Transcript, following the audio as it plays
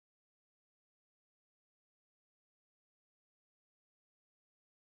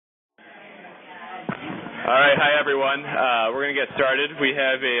All right, hi everyone. We're going to get started. We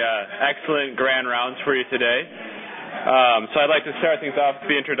have a excellent grand rounds for you today. So I'd like to start things off with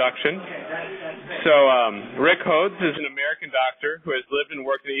the introduction. So Rick Hodes is an American doctor who has lived and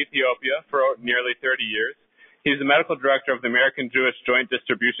worked in Ethiopia for nearly 30 years. He's the medical director of the American Jewish Joint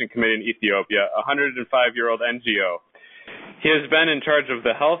Distribution Committee in Ethiopia, a 105-year-old NGO. He has been in charge of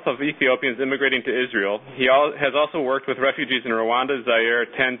the health of Ethiopians immigrating to Israel. He has also worked with refugees in Rwanda, Zaire,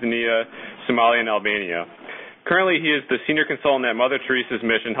 Tanzania, Somalia, and Albania. Currently, he is the senior consultant at Mother Teresa's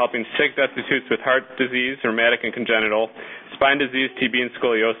mission, helping sick destitutes with heart disease, rheumatic and congenital, spine disease, TB, and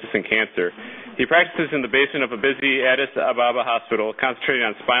scoliosis, and cancer. He practices in the basement of a busy Addis Ababa hospital, concentrating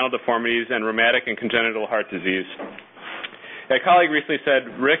on spinal deformities and rheumatic and congenital heart disease. A colleague recently said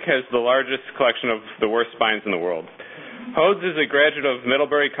Rick has the largest collection of the worst spines in the world. Hodes is a graduate of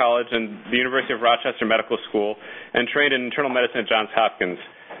Middlebury College and the University of Rochester Medical School and trained in internal medicine at Johns Hopkins.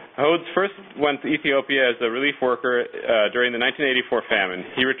 Hodes first went to Ethiopia as a relief worker during the 1984 famine.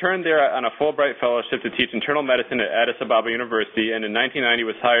 He returned there on a Fulbright fellowship to teach internal medicine at Addis Ababa University, and in 1990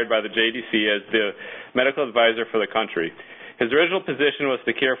 was hired by the JDC as the medical advisor for the country. His original position was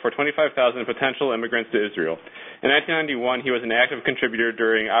to care for 25,000 potential immigrants to Israel. In 1991, he was an active contributor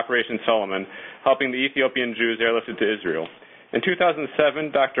during Operation Solomon, helping the Ethiopian Jews airlifted to Israel. In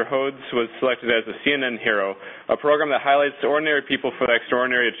 2007, Dr. Hodes was selected as a CNN Hero, a program that highlights ordinary people for their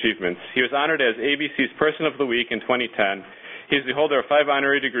extraordinary achievements. He was honored as ABC's Person of the Week in 2010. He is the holder of 5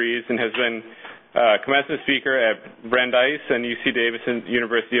 honorary degrees and has been commencement speaker at Brandeis and UC Davis and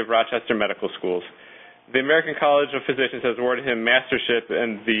University of Rochester Medical Schools. The American College of Physicians has awarded him mastership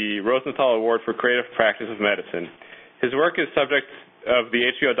and the Rosenthal Award for Creative Practice of Medicine. His work is subject of the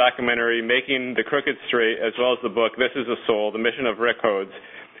HBO documentary Making the Crooked Straight, as well as the book This is a Soul, The Mission of Rick Hodes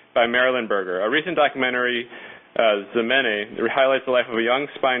by Marilyn Berger. A recent documentary, Zemene, highlights the life of a young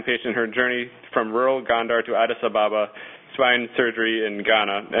spine patient and her journey from rural Gondar to Addis Ababa spine surgery in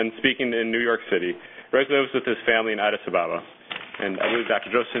Ghana and speaking in New York City. Rick lives with his family in Addis Ababa. And I believe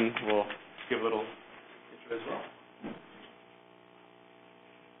Dr. Joseph will give a little as well.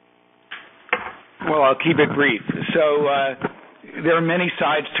 Well, I'll keep it brief. So there are many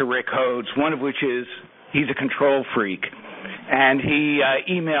sides to Rick Hodes, one of which is he's a control freak. And he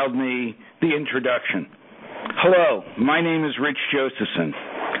emailed me the introduction. Hello, my name is Rich Josephson.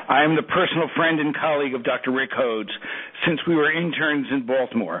 I am the personal friend and colleague of Dr. Rick Hodes since we were interns in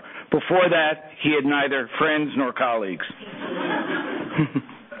Baltimore. Before that, he had neither friends nor colleagues.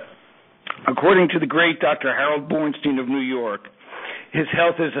 According to the great Dr. Harold Bornstein of New York, his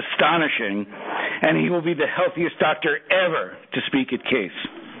health is astonishing, and he will be the healthiest doctor ever to speak at Case.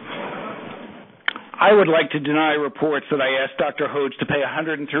 I would like to deny reports that I asked Dr. Hodes to pay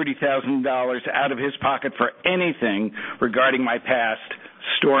 $130,000 out of his pocket for anything regarding my past,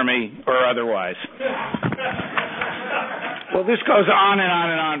 stormy or otherwise. Well, this goes on and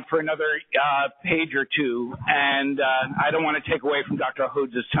on and on for another page or two, and I don't want to take away from Dr.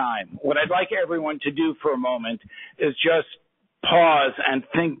 Hodes' time. What I'd like everyone to do for a moment is just pause and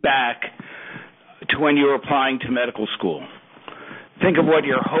think back to when you were applying to medical school. Think of what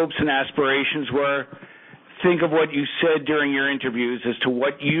your hopes and aspirations were. Think of what you said during your interviews as to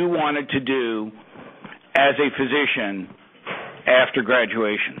what you wanted to do as a physician after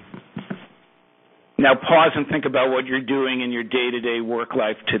graduation. Now pause and think about what you're doing in your day-to-day work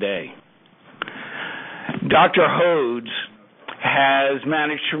life today. Dr. Hodes has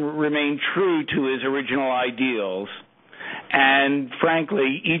managed to remain true to his original ideals and,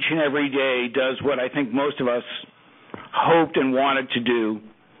 frankly, each and every day does what I think most of us hoped and wanted to do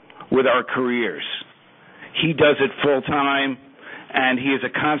with our careers. He does it full-time, and he is a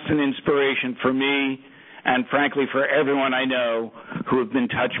constant inspiration for me and, frankly, for everyone I know who have been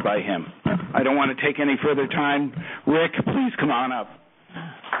touched by him. I don't want to take any further time. Rick, please come on up.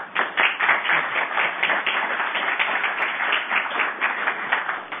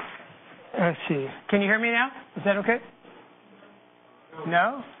 Let's see. Can you hear me now? Is that okay?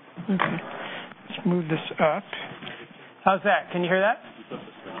 No? Okay. Let's move this up. How's that? Can you hear that?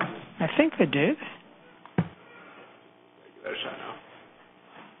 I think I did.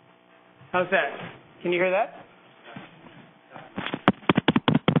 How's that? Can you hear that?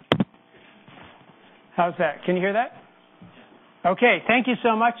 How's that? Can you hear that? Okay, thank you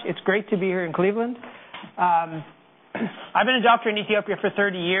so much. It's great to be here in Cleveland. I've been a doctor in Ethiopia for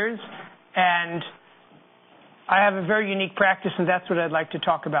 30 years, and I have a very unique practice, and that's what I'd like to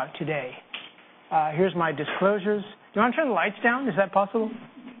talk about today. Here's my disclosures. Do you want to turn the lights down? Is that possible?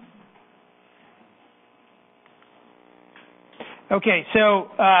 Okay, so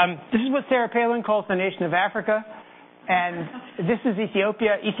this is what Sarah Palin calls the nation of Africa. And this is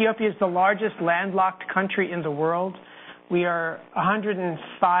Ethiopia. Ethiopia is the largest landlocked country in the world. We are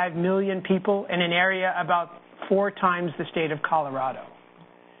 105 million people in an area about 4 times the state of Colorado.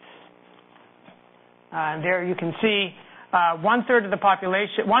 And there you can see 1/3 of the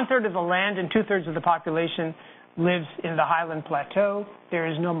population, 1/3 of the land and 2/3 of the population lives in the Highland Plateau. There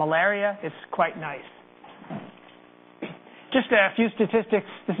is no malaria. It's quite nice. Just a few statistics.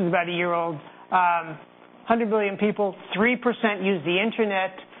 This is about a year old. 100 million people, 3% use the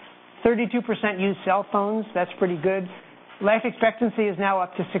internet, 32% use cell phones. That's pretty good. Life expectancy is now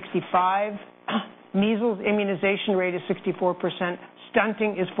up to 65. Measles immunization rate is 64%.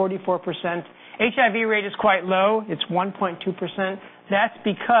 Stunting is 44%. HIV rate is quite low. It's 1.2%. That's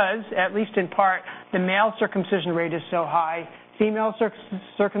because, at least in part, the male circumcision rate is so high. Female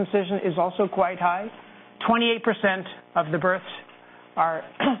circumcision is also quite high. 28% of the births are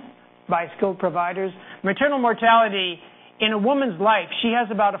by skilled providers. Maternal mortality, in a woman's life, she has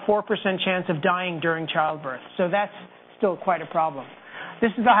about a 4% chance of dying during childbirth. So that's still quite a problem.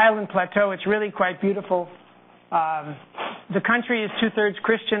 This is the Highland Plateau. It's really quite beautiful. The country is 2/3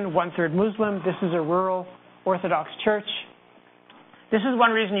 Christian, 1/3 Muslim. This is a rural Orthodox church. This is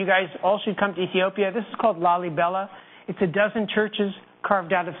one reason you guys all should come to Ethiopia. This is called Lalibela. It's a dozen churches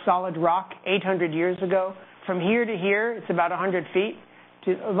carved out of solid rock 800 years ago. From here to here, it's about 100 feet.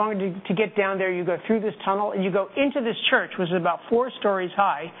 To get down there, you go through this tunnel, and you go into this church, which is about 4 stories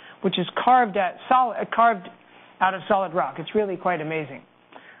high, which is carved out of solid rock. It's really quite amazing.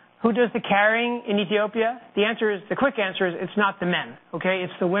 Who does the carrying in Ethiopia? The quick answer is it's not the men, okay?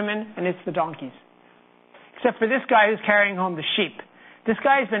 It's the women and it's the donkeys. Except for this guy who's carrying home the sheep. This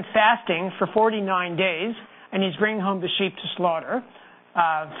guy has been fasting for 49 days, and he's bringing home the sheep to slaughter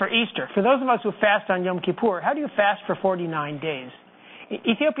for Easter. For those of us who fast on Yom Kippur, how do you fast for 49 days?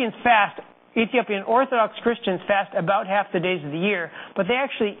 Ethiopian Orthodox Christians fast about half the days of the year, but they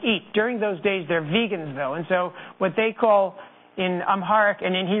actually eat. During those days, they're vegans, though, and so what they call in Amharic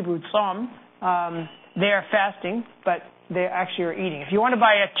and in Hebrew tzom, they are fasting, but they actually are eating. If you want to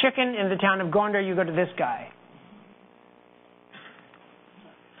buy a chicken in the town of Gondar, you go to this guy.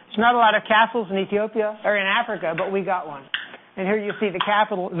 There's not a lot of castles in Ethiopia or in Africa, but we got one. And here you see the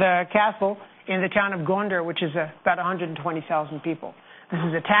castle in the town of Gondar, which is about 120,000 people. This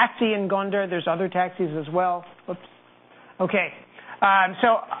is a taxi in Gondar. There's other taxis as well. Oops. Okay.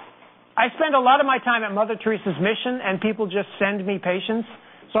 So I spend a lot of my time at Mother Teresa's mission, and people just send me patients.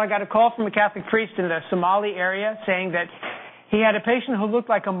 So I got a call from a Catholic priest in the Somali area saying that he had a patient who looked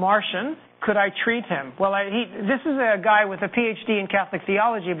like a Martian. Could I treat him? Well, this is a guy with a PhD in Catholic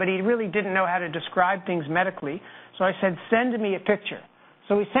theology, but he really didn't know how to describe things medically. So I said, send me a picture.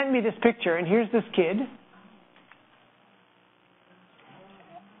 So he sent me this picture, and here's this kid.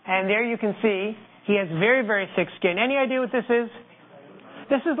 And there you can see he has very, very thick skin. Any idea what this is?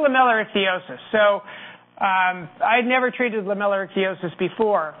 This is lamellar ichthyosis. So I'd never treated lamellar ichthyosis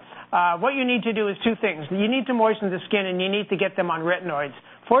before. What you need to do is 2 things. You need to moisten the skin, and you need to get them on retinoids.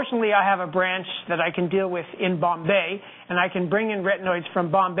 Fortunately, I have a branch that I can deal with in Bombay, and I can bring in retinoids from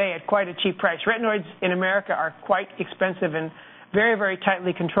Bombay at quite a cheap price. Retinoids in America are quite expensive and very, very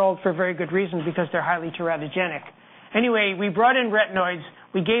tightly controlled for very good reason because they're highly teratogenic. Anyway, we brought in retinoids.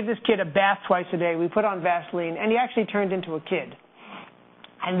 We gave this kid a bath twice a day. We put on Vaseline, and he actually turned into a kid.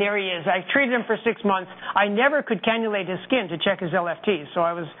 And there he is. I treated him for 6 months. I never could cannulate his skin to check his LFTs, so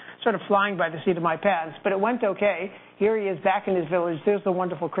I was sort of flying by the seat of my pants, but it went okay. Here he is back in his village. There's the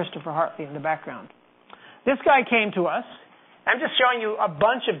wonderful Christopher Hartley in the background. This guy came to us. I'm just showing you a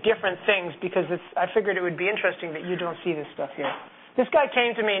bunch of different things because I figured it would be interesting that you don't see this stuff here. This guy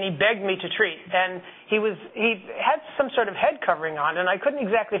came to me and he begged me to treat, and he had some sort of head covering on, and I couldn't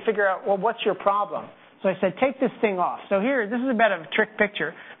exactly figure out, well, what's your problem? So I said, take this thing off. So here, this is a bit of a trick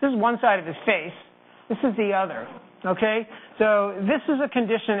picture. This is one side of his face. This is the other. Okay? So this is a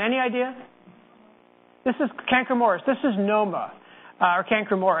condition. Any idea? This is cankermoris. This is noma, or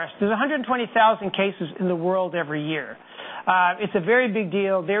cankermoris. There's 120,000 cases in the world every year. It's a very big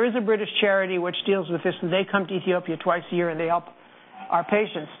deal. There is a British charity which deals with this, and they come to Ethiopia twice a year, and they help our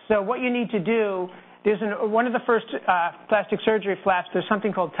patients. So what you need to do, there's one of the first plastic surgery flaps, there's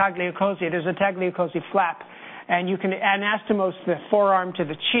something called tagliacosia. There's a tagliacosia flap, and you can anastomose the forearm to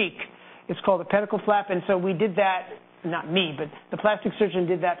the cheek. It's called a pedicle flap, and so we did that, not me, but the plastic surgeon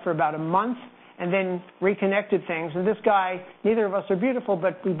did that for about a month and then reconnected things. And this guy, neither of us are beautiful,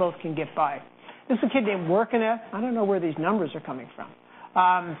 but we both can get by. This is a kid named Workina. I don't know where these numbers are coming from.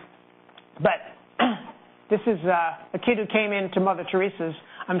 But this is a kid who came in to Mother Teresa's.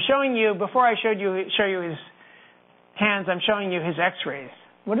 I'm showing you, before I show you his hands, I'm showing you his x-rays.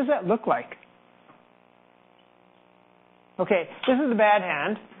 What does that look like? Okay, this is the bad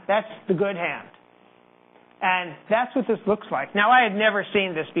hand. That's the good hand. And that's what this looks like. Now, I had never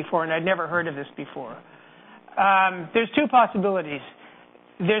seen this before, and I'd never heard of this before. There's two possibilities.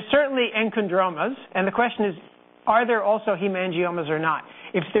 There's certainly enchondromas, and the question is, are there also hemangiomas or not?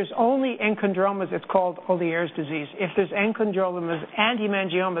 If there's only enchondromas, it's called Olier's disease. If there's enchondromas and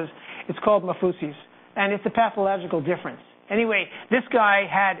hemangiomas, it's called Maffusi's, and it's a pathological difference. Anyway, this guy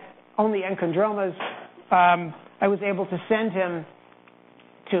had only enchondromas. I was able to send him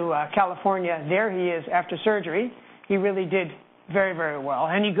to California. There he is after surgery. He really did very, very well.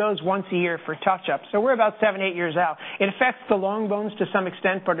 And he goes once a year for touch-ups. So we're about 7-8 years out. It affects the long bones to some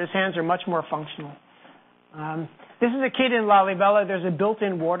extent, but his hands are much more functional. This is a kid in Lalibela. There's a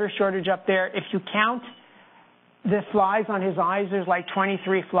built-in water shortage up there. If you count the flies on his eyes, there's like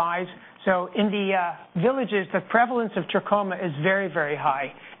 23 flies. So in the villages, the prevalence of trachoma is very, very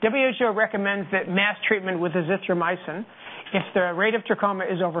high. WHO recommends that mass treatment with azithromycin if the rate of trachoma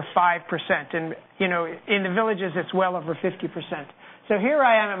is over 5%. And, in the villages, it's well over 50%. So here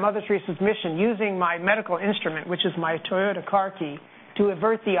I am at Mother Teresa's mission using my medical instrument, which is my Toyota car key, to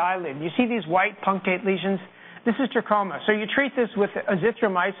avert the eyelid. You see these white punctate lesions? This is trachoma. So you treat this with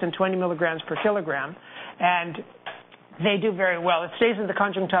azithromycin, 20 milligrams per kilogram, and they do very well. It stays in the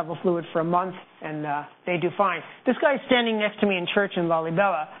conjunctival fluid for a month, and they do fine. This guy's standing next to me in church in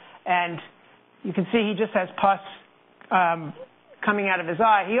Lalibela, and you can see he just has pus coming out of his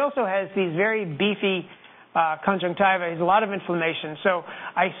eye. He also has these very beefy conjunctiva. He has a lot of inflammation. So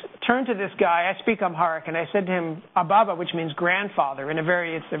I turned to this guy. I speak Amharic, and I said to him, Ababa, which means grandfather.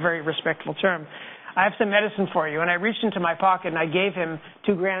 It's a very respectful term. I have some medicine for you. And I reached into my pocket, and I gave him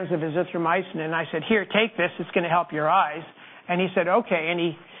 2 grams of azithromycin, and I said, here, take this. It's going to help your eyes. And he said, okay. And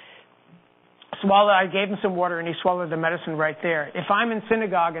he swallowed. I gave him some water, and he swallowed the medicine right there. If I'm in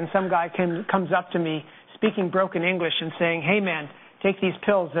synagogue and some guy comes up to me speaking broken English and saying, hey, man, take these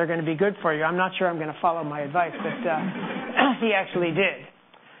pills. They're going to be good for you, I'm not sure I'm going to follow my advice, but he actually did.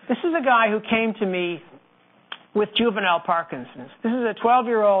 This is a guy who came to me with juvenile Parkinson's. This is a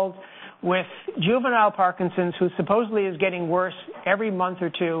 12-year-old with juvenile Parkinson's who supposedly is getting worse every month or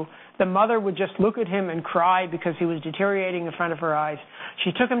two. The mother would just look at him and cry because he was deteriorating in front of her eyes.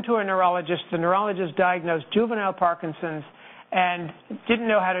 She took him to a neurologist. The neurologist diagnosed juvenile Parkinson's and didn't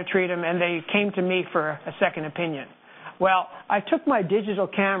know how to treat him, and they came to me for a second opinion. Well, I took my digital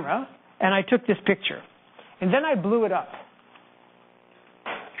camera, and I took this picture, and then I blew it up.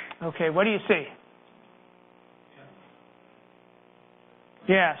 Okay, what do you see?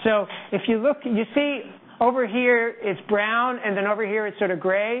 Yeah, so if you look, you see over here it's brown, and then over here it's sort of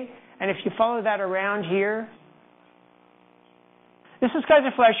gray, and if you follow that around here, this is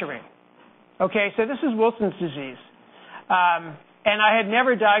Kaiser-Fleischer ring. Okay, so this is Wilson's disease. And I had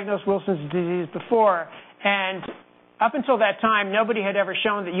never diagnosed Wilson's disease before, and up until that time, nobody had ever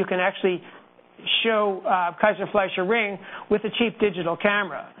shown that you can actually show Kaiser-Fleischer ring with a cheap digital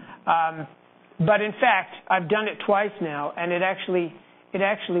camera. But in fact, I've done it twice now, and it actually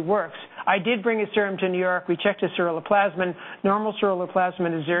works. I did bring his serum to New York. We checked his ceruloplasmin. Normal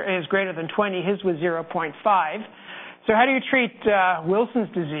ceruloplasmin is greater than 20. His was 0.5. So how do you treat Wilson's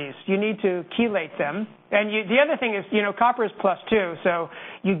disease? You need to chelate them. And the other thing is, copper is +2, so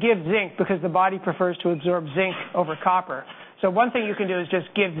you give zinc because the body prefers to absorb zinc over copper. So one thing you can do is just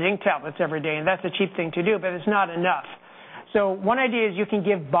give zinc tablets every day, and that's a cheap thing to do, but it's not enough. So one idea is you can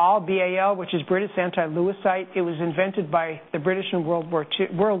give BAL, B-A-L, which is British anti-lewisite. It was invented by the British in World War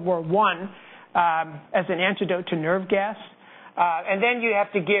I as an antidote to nerve gas. And then you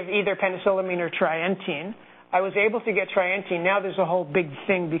have to give either penicillamine or trientine. I was able to get trientine. Now there's a whole big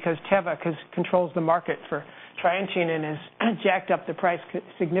thing because Teva controls the market for trientine and has jacked up the price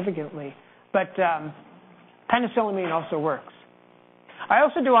significantly. But penicillamine also works. I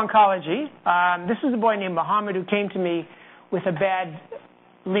also do oncology. This is a boy named Muhammad who came to me with a bad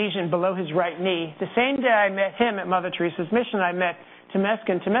lesion below his right knee. The same day I met him at Mother Teresa's mission, I met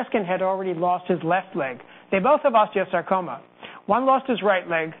Temeskin. Temeskin had already lost his left leg. They both have osteosarcoma. One lost his right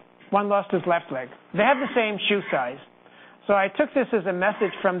leg. One lost his left leg. They have the same shoe size. So I took this as a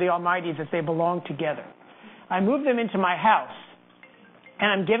message from the Almighty that they belong together. I moved them into my house,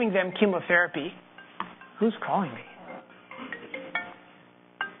 and I'm giving them chemotherapy. Who's calling me?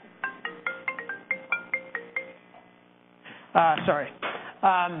 Sorry.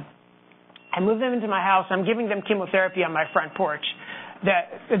 I moved them into my house. I'm giving them chemotherapy on my front porch.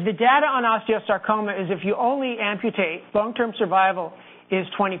 The data on osteosarcoma is if you only amputate, long-term survival is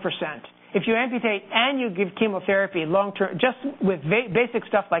 20%. If you amputate and you give chemotherapy long-term, just with basic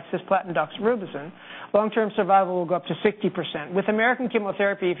stuff like cisplatin, doxorubicin, long-term survival will go up to 60%. With American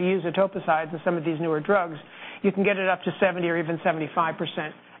chemotherapy, if you use etoposide and some of these newer drugs, you can get it up to 70 or even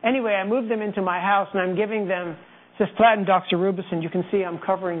 75%. Anyway, I moved them into my house, and I'm giving them cisplatin doxorubicin. You can see I'm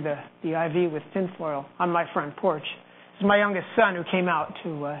covering the IV with tinfoil on my front porch. This is my youngest son who came out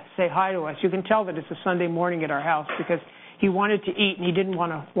to say hi to us. You can tell that it's a Sunday morning at our house because he wanted to eat and he didn't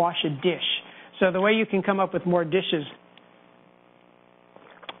want to wash a dish. So the way you can come up with more dishes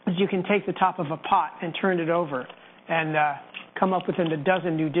is you can take the top of a pot and turn it over and come up with a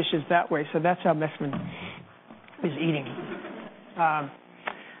dozen new dishes that way. So that's how Messman is eating.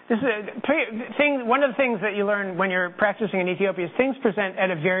 This is one of the things that you learn when you're practicing in Ethiopia is things present at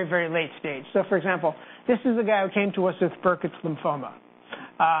a very, very late stage. So, for example, this is a guy who came to us with Burkitt's lymphoma.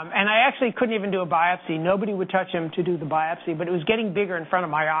 And I actually couldn't even do a biopsy. Nobody would touch him to do the biopsy, but it was getting bigger in front of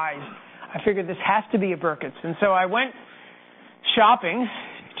my eyes. I figured this has to be a Burkitt's. And so I went shopping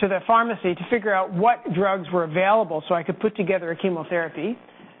to the pharmacy to figure out what drugs were available so I could put together a chemotherapy.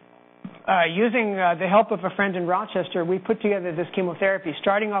 Using the help of a friend in Rochester, we put together this chemotherapy,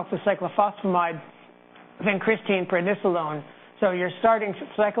 starting off with cyclophosphamide, vincristine, prednisolone. So you're starting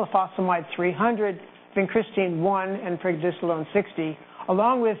cyclophosphamide 300, vincristine 1, and prednisolone 60,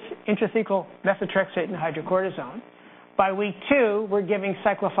 along with intrathecal methotrexate and hydrocortisone. By week 2, we're giving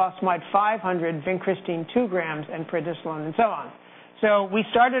cyclophosphamide 500, vincristine 2 grams, and prednisolone, and so on. So we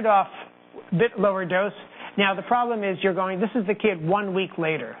started off a bit lower dose. Now, the problem is this is the kid 1 week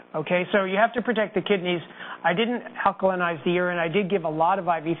later, okay? So you have to protect the kidneys. I didn't alkalinize the urine. I did give a lot of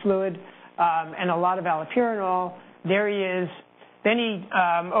IV fluid and a lot of allopurinol. There he is. Then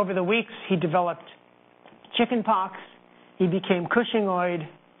over the weeks, he developed chicken pox. He became Cushingoid.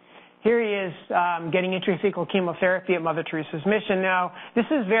 Here he is getting intrathecal chemotherapy at Mother Teresa's Mission. Now, this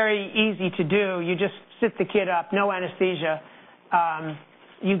is very easy to do. You just sit the kid up, no anesthesia.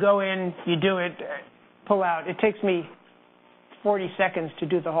 You go in, you do it, pull out. It takes me 40 seconds to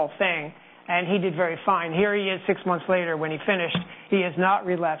do the whole thing, and he did very fine. Here he is 6 months later when he finished. He has not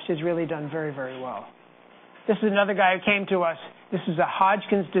relapsed. He's really done very, very well. This is another guy who came to us. This is a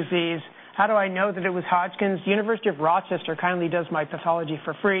Hodgkin's disease. How do I know that it was Hodgkin's? The University of Rochester kindly does my pathology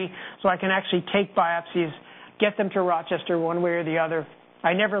for free, so I can actually take biopsies, get them to Rochester one way or the other.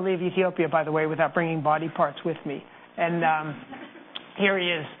 I never leave Ethiopia, by the way, without bringing body parts with me. And here he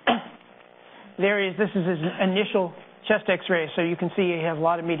is. There he is. This is his initial chest X-ray, so you can see he has a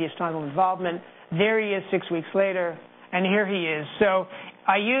lot of mediastinal involvement. There he is 6 weeks later, and here he is. So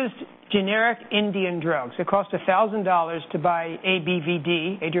I used generic Indian drugs. It cost $1,000 to buy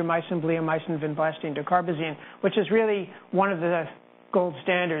ABVD, adriamycin, bleomycin, vinblastine, dacarbazine, which is really one of the gold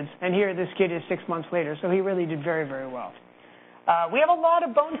standards. And here this kid is 6 months later, so he really did very, very well. We have a lot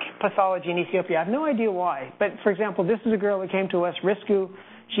of bone pathology in Ethiopia. I have no idea why. But, for example, this is a girl who came to us, Risku.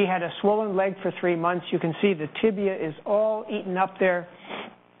 She had a swollen leg for 3 months. You can see the tibia is all eaten up there.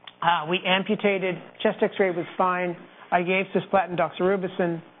 We amputated. Chest X-ray was fine. I gave cisplatin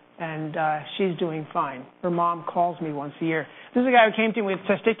doxorubicin, and she's doing fine. Her mom calls me once a year. This is a guy who came to me with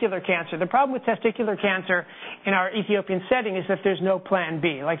testicular cancer. The problem with testicular cancer in our Ethiopian setting is that there's no plan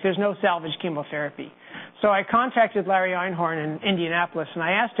B, like there's no salvage chemotherapy. So I contacted Larry Einhorn in Indianapolis, and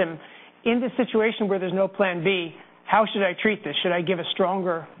I asked him, in this situation where there's no plan B, how should I treat this? Should I give a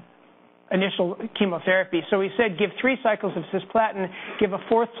stronger initial chemotherapy? So he said, give 3 cycles of cisplatin, give a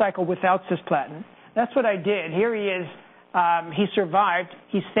 4th cycle without cisplatin. That's what I did. Here he is. He survived.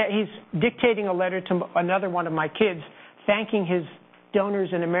 He's dictating a letter to another one of my kids, thanking his donors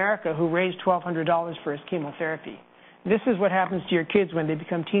in America who raised $1,200 for his chemotherapy. This is what happens to your kids when they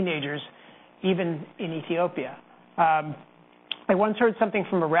become teenagers, even in Ethiopia. I once heard something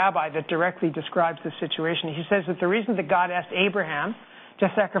from a rabbi that directly describes the situation. He says that the reason that God asked Abraham to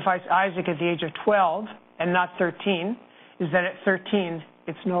sacrifice Isaac at the age of 12 and not 13 is that at 13,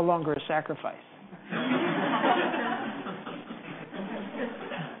 it's no longer a sacrifice.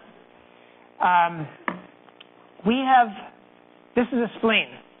 This is a spleen.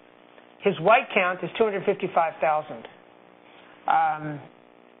 His white count is 255,000.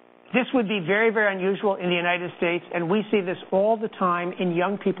 This would be very, very unusual in the United States, and we see this all the time in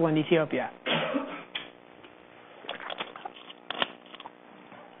young people in Ethiopia.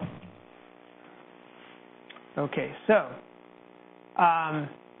 Okay, so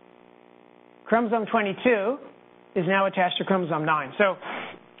chromosome 22 is now attached to chromosome 9. So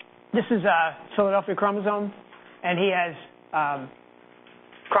this is a Philadelphia chromosome, and he has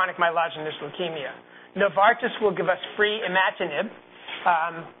chronic myelogenous leukemia. Novartis will give us free imatinib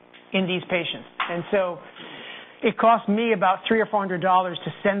in these patients. And so it cost me about $300 or $400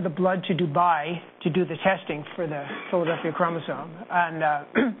 to send the blood to Dubai to do the testing for the Philadelphia chromosome. And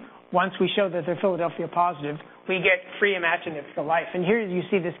once we show that they're Philadelphia positive, we get free imaginative for life. And here you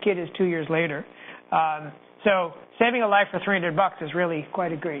see this kid is 2 years later. So saving a life for $300 is really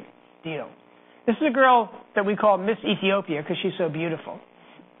quite a great deal. This is a girl that we call Miss Ethiopia because she's so beautiful.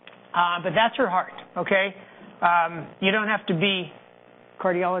 But that's her heart, okay? You don't have to be a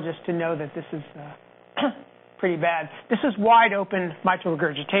cardiologist to know that this is pretty bad. This is wide open mitral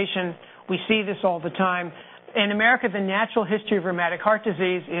regurgitation. We see this all the time. In America, the natural history of rheumatic heart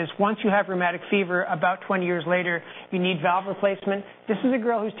disease is once you have rheumatic fever, about 20 years later, you need valve replacement. This is a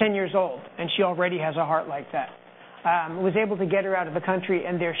girl who's 10 years old, and she already has a heart like that. Was able to get her out of the country,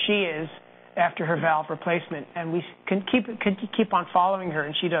 and there she is after her valve replacement. And we can keep on following her,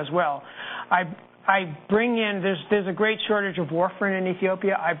 and she does well. I bring in, there's a great shortage of warfarin in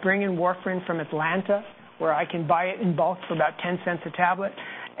Ethiopia. I bring in warfarin from Atlanta, where I can buy it in bulk for about 10 cents a tablet.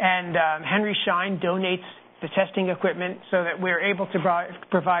 And Henry Schein donates the testing equipment so that we're able to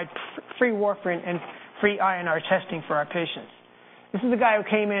provide free warfarin and free INR testing for our patients. This is a guy who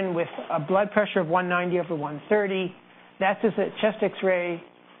came in with a blood pressure of 190 over 130. That's his chest X-ray.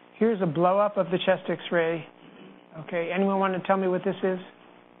 Here's a blow-up of the chest X-ray. Okay, anyone want to tell me what this is?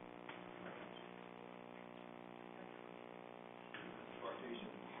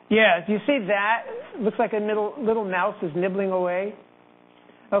 Yeah, do you see that? Looks like a little mouse is nibbling away.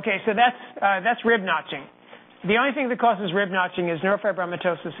 Okay, so that's rib notching. The only thing that causes rib notching is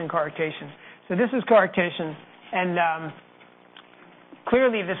neurofibromatosis and coarctation. So this is coarctation, and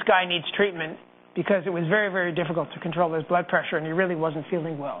clearly this guy needs treatment because it was very, very difficult to control his blood pressure, and he really wasn't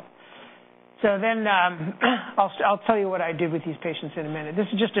feeling well. So then I'll tell you what I did with these patients in a minute. This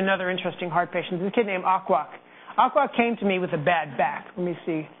is just another interesting heart patient. This is a kid named Akwak. Akwak came to me with a bad back. Let me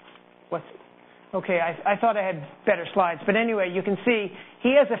see. Okay, I thought I had better slides. But anyway, you can see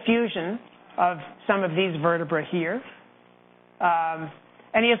he has a fusion of some of these vertebrae here.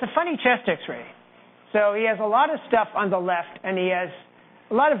 And he has a funny chest X-ray. So he has a lot of stuff on the left, and he has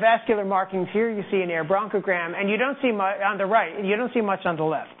a lot of vascular markings here. You see an air bronchogram, and you don't see much on the right, and you don't see much on the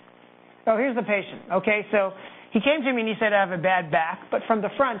left. So here's the patient. Okay, so he came to me and he said, I have a bad back, but from the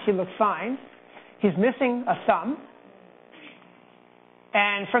front he looked fine. He's missing a thumb.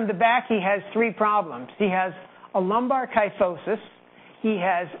 And from the back, he has three problems. He has a lumbar kyphosis, he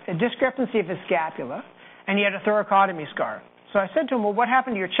has a discrepancy of his scapula, and he had a thoracotomy scar. So I said to him, well, what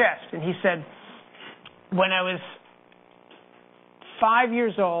happened to your chest? And he said, when I was 5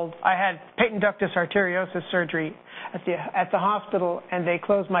 years old, I had patent ductus arteriosus surgery at the hospital, and they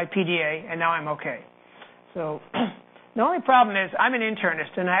closed my PDA, and now I'm okay. So the only problem is I'm an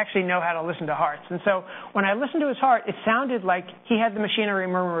internist, and I actually know how to listen to hearts. And so when I listened to his heart, it sounded like he had the machinery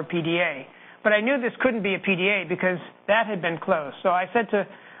murmur of PDA. But I knew this couldn't be a PDA because that had been closed. So I said to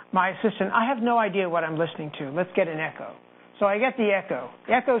my assistant, I have no idea what I'm listening to. Let's get an echo. So I get the echo.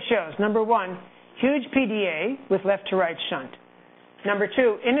 The echo shows, number one, huge PDA with left to right shunt. Number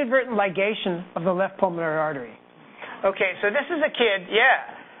two, inadvertent ligation of the left pulmonary artery. Okay, so this is a kid,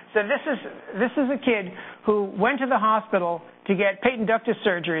 So this is a kid who went to the hospital to get patent ductus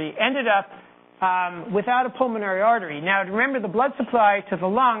surgery, ended up without a pulmonary artery. Now, remember, the blood supply to the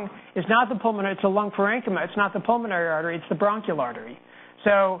lung is not the pulmonary, it's the lung parenchyma. It's not the pulmonary artery, it's the bronchial artery.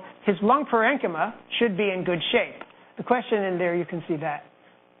 So his lung parenchyma should be in good shape. The question in there, you can see that.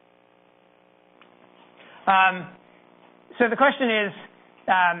 So the question is,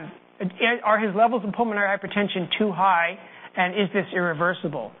 are his levels of pulmonary hypertension too high, and is this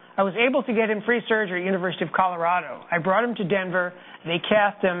irreversible? I was able to get him free surgery at University of Colorado. I brought him to Denver. They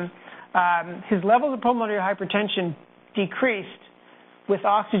cathed him. His levels of pulmonary hypertension decreased with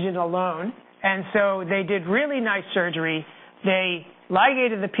oxygen alone, and so they did really nice surgery. They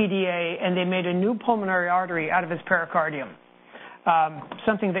ligated the PDA, and they made a new pulmonary artery out of his pericardium,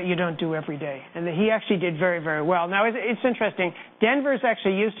 something that you don't do every day. And he actually did very, very well. Now, it's interesting. Denver is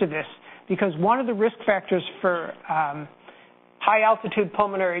actually used to this because one of the risk factors for high-altitude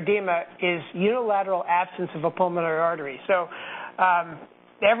pulmonary edema is unilateral absence of a pulmonary artery. So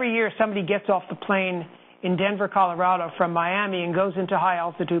every year somebody gets off the plane in Denver, Colorado from Miami and goes into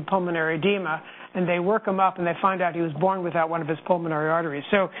high-altitude pulmonary edema, and they work him up and they find out he was born without one of his pulmonary arteries.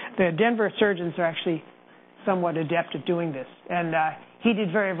 So the Denver surgeons are actually somewhat adept at doing this. And he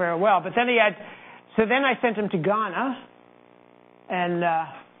did very, very well. But then then I sent him to Ghana, and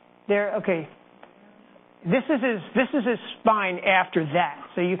okay. This is his spine after that.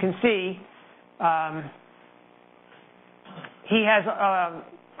 So you can see he has a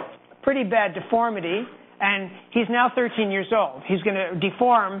pretty bad deformity, and he's now 13 years old. He's going to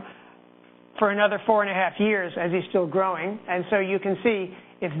deform for another 4.5 years as he's still growing. And so you can see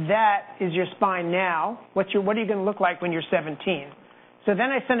if that is your spine now, what are you going to look like when you're 17? So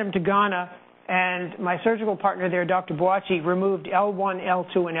then I sent him to Ghana, and my surgical partner there, Dr. Boachi, removed L1,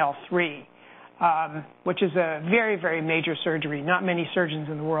 L2, and L3, which is a very, very major surgery. Not many surgeons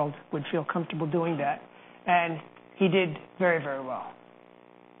in the world would feel comfortable doing that, and he did very, very well.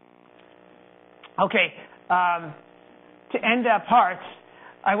 Okay, to end up hearts,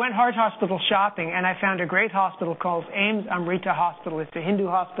 I went heart hospital shopping, and I found a great hospital called Ames Amrita Hospital. It's a Hindu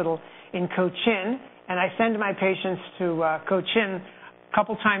hospital in Cochin, and I send my patients to Cochin a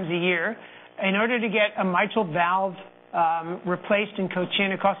couple times a year. In order to get a mitral valve replaced in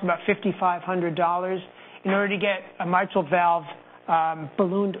Cochin, it costs about $5,500. In order to get a mitral valve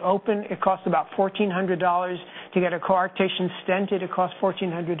ballooned open, it costs about $1,400. To get a coarctation stented, it costs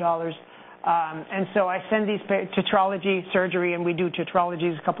 $1,400. And so I send these tetralogy surgery, and we do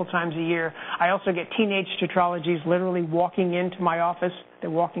tetralogies a couple times a year. I also get teenage tetralogies literally walking into my office. They're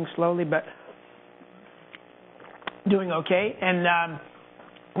walking slowly, but doing okay. And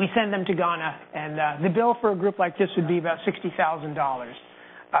we send them to Ghana, and the bill for a group like this would be about $60,000.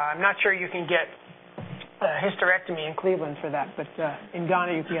 I'm not sure you can get a hysterectomy in Cleveland for that, but in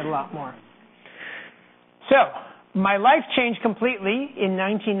Ghana you can get a lot more. So my life changed completely in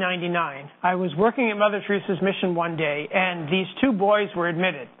 1999. I was working at Mother Teresa's mission one day, and these two boys were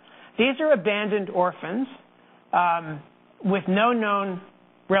admitted. These are abandoned orphans with no known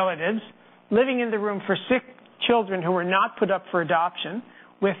relatives, living in the room for sick children who were not put up for adoption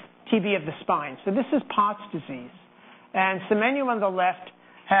with TB of the spine. So this is Pott's disease. And Semenya on the left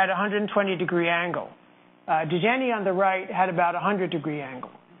had a 120-degree angle. Dejeni on the right had about a 100-degree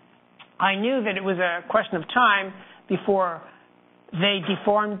angle. I knew that it was a question of time before they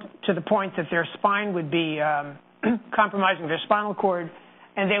deformed to the point that their spine would be compromising their spinal cord,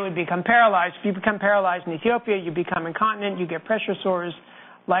 and they would become paralyzed. If you become paralyzed in Ethiopia, you become incontinent, you get pressure sores,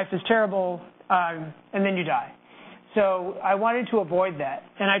 life is terrible, and then you die. So I wanted to avoid that,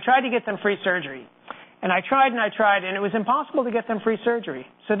 and I tried to get them free surgery. And I tried, and it was impossible to get them free surgery.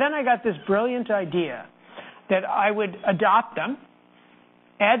 So then I got this brilliant idea that I would adopt them,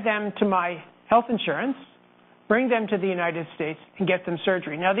 add them to my health insurance, bring them to the United States, and get them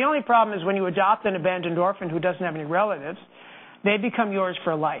surgery. Now, the only problem is when you adopt an abandoned orphan who doesn't have any relatives, they become yours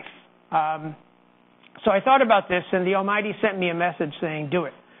for life. So I thought about this, and the Almighty sent me a message saying, do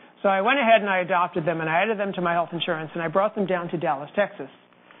it. So I went ahead and I adopted them, and I added them to my health insurance, and I brought them down to Dallas, Texas.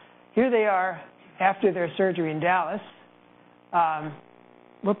 Here they are after their surgery in Dallas.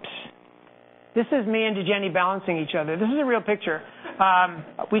 Whoops. This is me and Dejeni balancing each other. This is a real picture.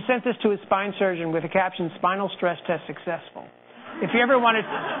 We sent this to a spine surgeon with a caption, "Spinal stress test successful." If you ever want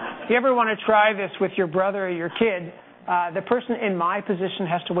to try this with your brother or your kid, the person in my position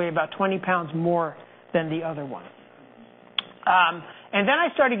has to weigh about 20 pounds more than the other one. And then I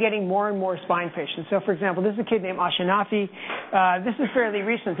started getting more and more spine patients. So, for example, this is a kid named Ashinafi. This is fairly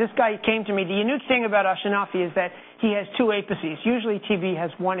recent. This guy came to me. The unique thing about Ashinafi is that he has two apices. Usually TB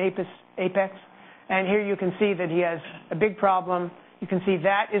has one apex. And here you can see that he has a big problem. You can see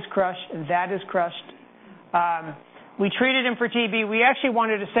that is crushed and that is crushed. We treated him for TB. We actually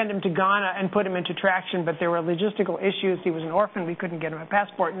wanted to send him to Ghana and put him into traction, but there were logistical issues. He was an orphan. We couldn't get him a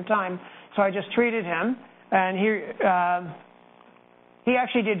passport in time. So I just treated him. And here... he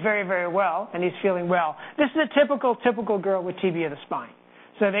actually did very, very well, and he's feeling well. This is a typical girl with TB of the spine.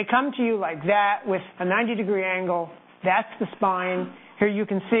 So they come to you like that with a 90-degree angle. That's the spine. Here you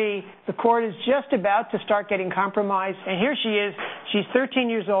can see the cord is just about to start getting compromised, and here she is. She's 13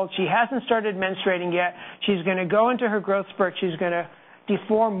 years old. She hasn't started menstruating yet. She's going to go into her growth spurt. She's going to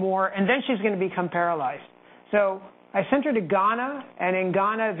deform more, and then she's going to become paralyzed. So I sent her to Ghana, and in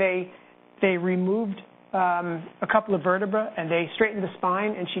Ghana they removed a couple of vertebrae, and they straightened the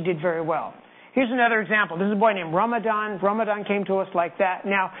spine, and she did very well. Here's another example. This is a boy named Ramadan. Ramadan came to us like that.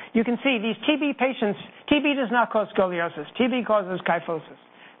 Now, you can see these TB patients, TB does not cause scoliosis. TB causes kyphosis.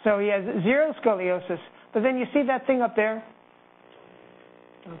 So he has zero scoliosis, but then you see that thing up there?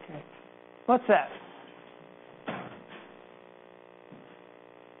 Okay. What's that?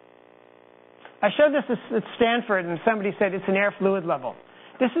 I showed this at Stanford, and somebody said it's an air fluid level.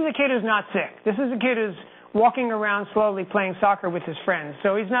 This is a kid who's not sick. This is a kid who's walking around slowly playing soccer with his friends.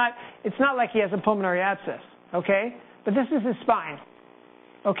 So it's not like he has a pulmonary abscess, okay? But this is his spine.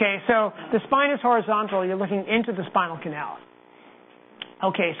 Okay, so the spine is horizontal. You're looking into the spinal canal.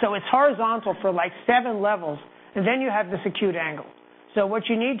 Okay, so it's horizontal for like 7 levels, and then you have this acute angle. So what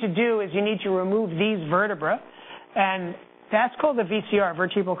you need to do is you need to remove these vertebrae, and that's called a VCR,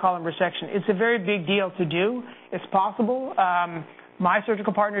 vertebral column resection. It's a very big deal to do. It's possible. My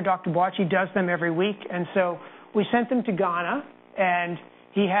surgical partner, Dr. Boachi, does them every week, and so we sent them to Ghana, and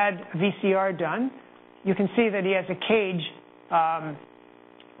he had VCR done. You can see that he has a cage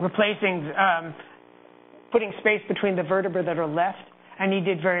replacing, putting space between the vertebrae that are left, and he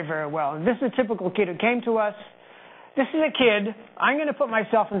did very, very well. And this is a typical kid who came to us. This is a kid. I'm going to put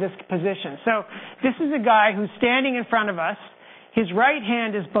myself in this position. So this is a guy who's standing in front of us. His right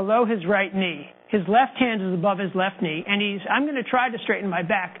hand is below his right knee. His left hand is above his left knee. And I'm going to try to straighten my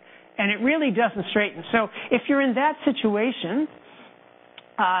back, and it really doesn't straighten. So if you're in that situation,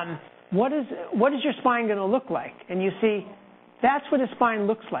 what is your spine going to look like? And you see, that's what his spine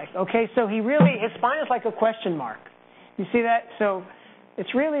looks like. Okay, so his spine is like a question mark. You see that? So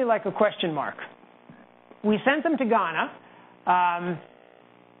it's really like a question mark. We sent him to Ghana.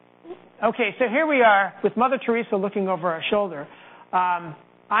 Okay, so here we are with Mother Teresa looking over our shoulder.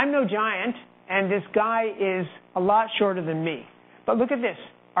 I'm no giant, and this guy is a lot shorter than me. But look at this.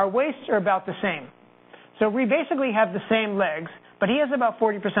 Our waists are about the same. So we basically have the same legs, but he has about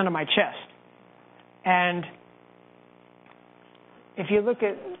 40% of my chest. And if you look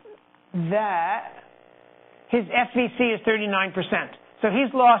at that, his FVC is 39%. So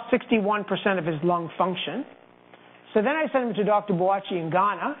he's lost 61% of his lung function. So then I sent him to Dr. Boachi in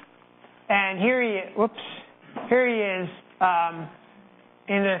Ghana, and here he is.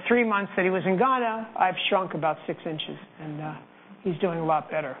 In the 3 months that he was in Ghana, I've shrunk about 6 inches, and he's doing a lot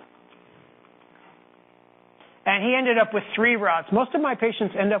better. And he ended up with 3 rods. Most of my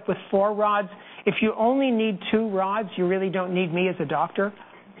patients end up with 4 rods. If you only need 2 rods, you really don't need me as a doctor.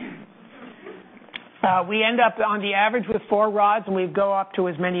 We end up on the average with 4 rods, and we go up to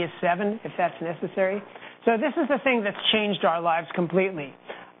as many as 7 if that's necessary. So this is the thing that's changed our lives completely.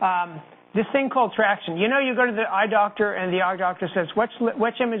 This thing called traction. You know, you go to the eye doctor, and the eye doctor says,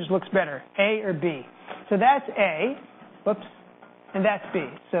 which image looks better, A or B? So that's A, and that's B.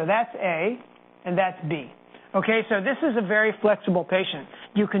 So that's A, and that's B. Okay, so this is a very flexible patient.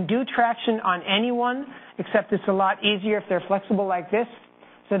 You can do traction on anyone, except it's a lot easier if they're flexible like this.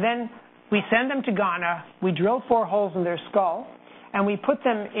 So then we send them to Ghana, we drill 4 holes in their skull, and we put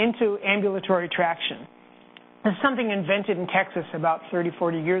them into ambulatory traction. This is something invented in Texas about 30,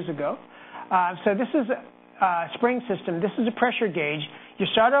 40 years ago. So this is a spring system. This is a pressure gauge. You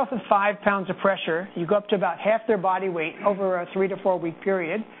start off with 5 pounds of pressure. You go up to about half their body weight over a 3 to 4 week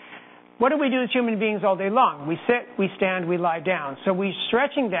period. What do we do as human beings all day long? We sit, we stand, we lie down. So we're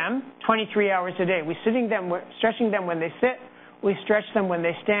stretching them 23 hours a day. We're stretching them when they sit, we stretch them when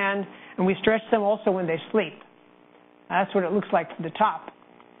they stand, and we stretch them also when they sleep. That's what it looks like from the top.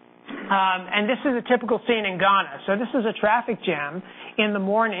 And this is a typical scene in Ghana. So this is a traffic jam in the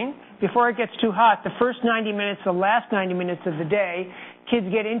morning. Before it gets too hot, the first 90 minutes, the last 90 minutes of the day, kids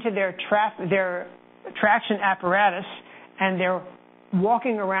get into their traction apparatus, and they're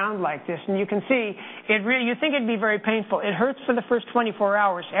walking around like this. And you can see, you think it'd be very painful. It hurts for the first 24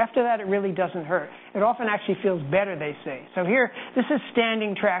 hours. After that, it really doesn't hurt. It often actually feels better, they say. So here, this is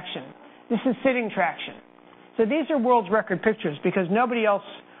standing traction. This is sitting traction. So these are world's record pictures because nobody else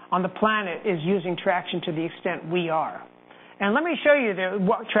on the planet is using traction to the extent we are. And let me show you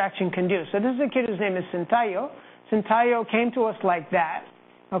what traction can do. So this is a kid whose name is Cintayo. Cintayo came to us like that.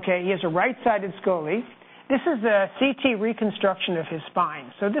 Okay, he has a right-sided scoli. This is the CT reconstruction of his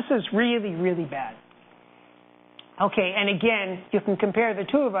spine. So this is really, really bad. Okay, and again, you can compare the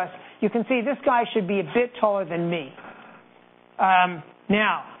two of us. You can see this guy should be a bit taller than me.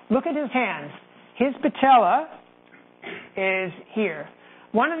 Now, look at his hands. His patella is here.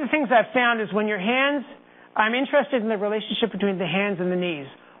 One of the things I've found is when your hands, I'm interested in the relationship between the hands and the knees.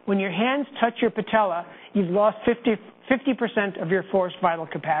 When your hands touch your patella, you've lost 50% of your forced vital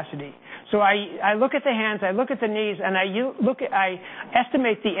capacity. So I look at the hands, I look at the knees, and I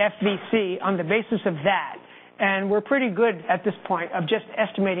estimate the FVC on the basis of that. And we're pretty good at this point of just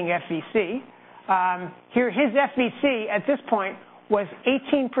estimating FVC. Here, his FVC at this point was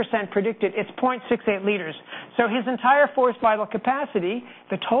 18% predicted. It's 0.68 liters. So his entire forced vital capacity,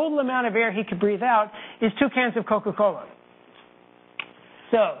 the total amount of air he could breathe out, is 2 cans of Coca-Cola.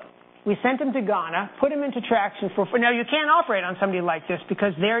 So we sent him to Ghana, put him into traction now you can't operate on somebody like this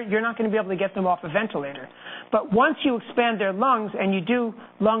because you're not going to be able to get them off a ventilator. But once you expand their lungs and you do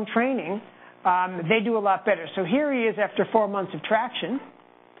lung training, they do a lot better. So here he is after 4 months of traction,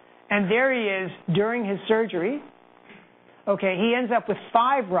 and there he is during his surgery. Okay, he ends up with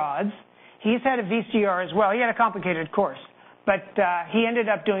 5 rods. He's had a VCR as well. He had a complicated course, but he ended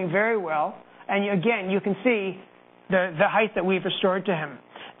up doing very well. And again, you can see the height that we've restored to him.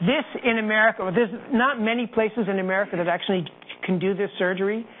 This in America, there's not many places in America that actually can do this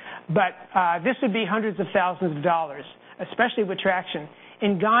surgery, but this would be hundreds of thousands of dollars, especially with traction.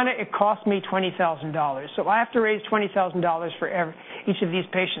 In Ghana, it cost me $20,000. So I have to raise $20,000 for each of these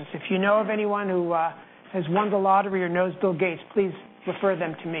patients. If you know of anyone who has won the lottery or knows Bill Gates, please refer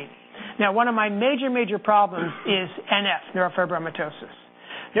them to me. Now, one of my major problems is NF, neurofibromatosis.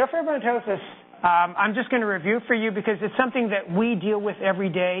 Neurofibromatosis, I'm just going to review for you because it's something that we deal with every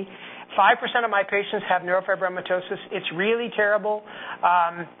day. 5% of my patients have neurofibromatosis. It's really terrible.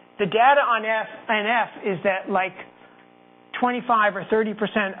 The data on NF is that like 25 or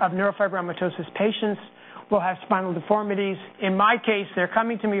 30% of neurofibromatosis patients will have spinal deformities. In my case, they're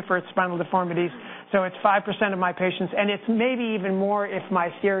coming to me for spinal deformities, so it's 5% of my patients, and it's maybe even more if my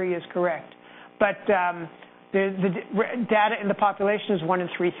theory is correct. But the data in the population is 1 in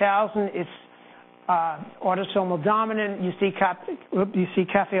 3,000. It's autosomal dominant. You see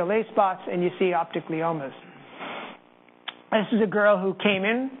cafe au lait spots, and you see optic gliomas. This is a girl who came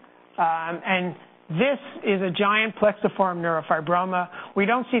in, and this is a giant plexiform neurofibroma. We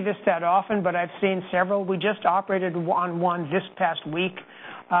don't see this that often, but I've seen several. We just operated on one this past week.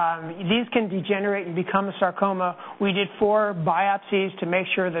 These can degenerate and become a sarcoma. We did 4 biopsies to make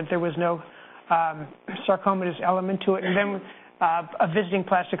sure that there was no sarcomatous element to it, and then a visiting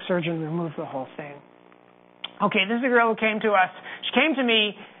plastic surgeon removed the whole thing. Okay, this is a girl who came to us. She came to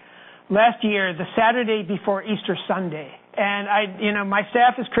me last year, the Saturday before Easter Sunday. And my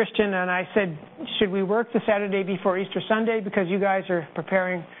staff is Christian, and I said, should we work the Saturday before Easter Sunday because you guys are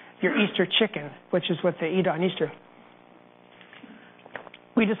preparing your Easter chicken, which is what they eat on Easter.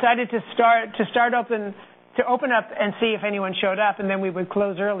 We decided to open up and see if anyone showed up, and then we would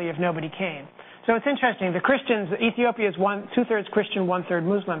close early if nobody came. So it's interesting. The Christians, Ethiopia is 2/3 Christian, 1/3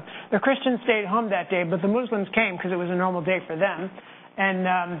 Muslim. The Christians stayed home that day, but the Muslims came because it was a normal day for them.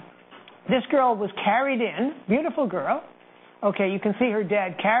 And this girl was carried in, beautiful girl. Okay, you can see her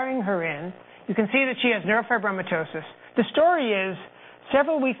dad carrying her in. You can see that she has neurofibromatosis. The story is,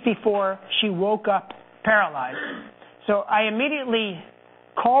 several weeks before, she woke up paralyzed. So I immediately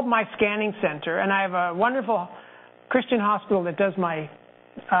called my scanning center, and I have a wonderful Christian hospital that does my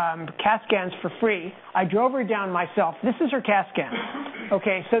CAT scans for free. I drove her down myself. This is her CAT scan.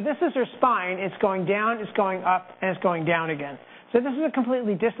 Okay, so this is her spine. It's going down, it's going up, and it's going down again. So this is a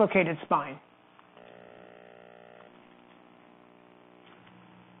completely dislocated spine.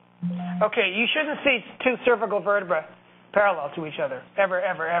 Okay, you shouldn't see 2 cervical vertebrae parallel to each other, ever,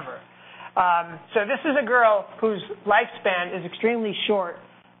 ever, ever. So this is a girl whose lifespan is extremely short,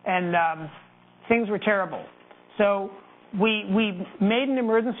 and things were terrible. So we made an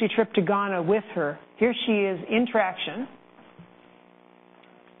emergency trip to Ghana with her. Here she is in traction,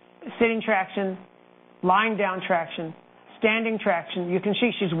 sitting traction, lying down traction, standing traction. You can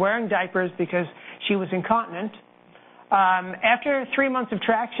see she's wearing diapers because she was incontinent. After 3 months of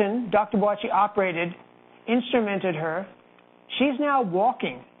traction, Dr. Boachi operated, instrumented her. She's now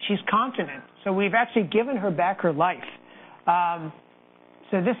walking. She's continent. So we've actually given her back her life.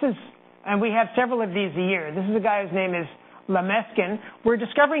 So this is, and we have several of these a year. This is a guy whose name is Lameskin. We're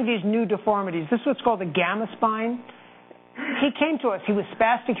discovering these new deformities. This is what's called a gamma spine. He came to us. He was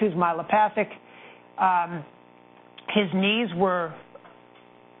spastic. He was myelopathic. His knees were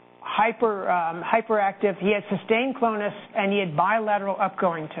hyperactive. He had sustained clonus, and he had bilateral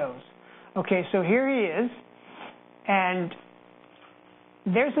upgoing toes. Okay, so here he is, and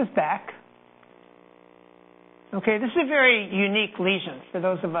there's his back. Okay, this is a very unique lesion for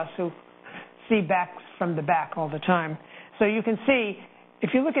those of us who see backs from the back all the time. So you can see,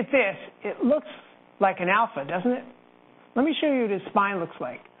 if you look at this, it looks like an alpha, doesn't it? Let me show you what his spine looks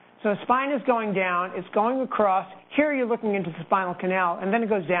like. So his spine is going down, it's going across. Here you're looking into the spinal canal, and then it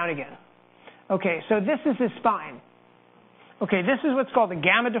goes down again. Okay, so this is his spine. Okay, this is what's called a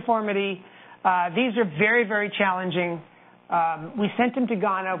gamma deformity. These are very, very challenging. We sent him to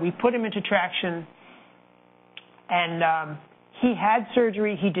Ghana. We put him into traction, and he had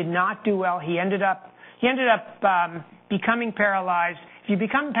surgery. He did not do well. He ended up becoming paralyzed. If you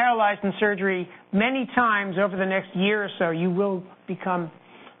become paralyzed in surgery many times over the next year or so, you will become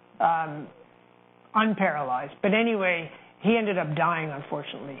unparalyzed. But anyway, he ended up dying,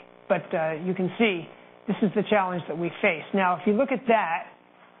 unfortunately. But you can see this is the challenge that we face. Now, if you look at that,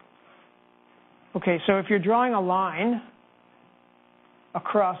 okay, so if you're drawing a line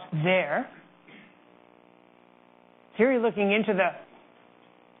across there, here you're looking into the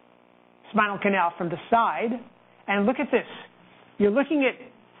spinal canal from the side, and look at this. You're looking at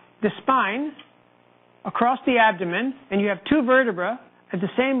the spine across the abdomen, and you have 2 vertebrae at the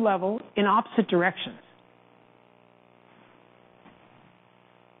same level in opposite directions.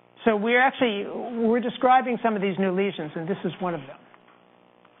 So we're describing some of these new lesions, and this is one of them.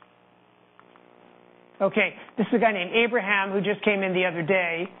 Okay, this is a guy named Abraham who just came in the other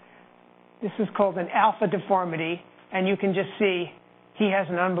day. This is called an alpha deformity, and you can just see he has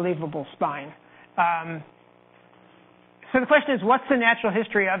an unbelievable spine. So the question is, what's the natural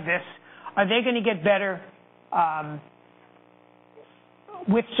history of this? Are they going to get better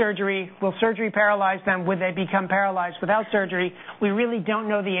with surgery? Will surgery paralyze them? Would they become paralyzed without surgery? We really don't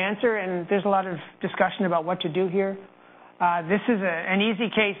know the answer, and there's a lot of discussion about what to do here. This is an easy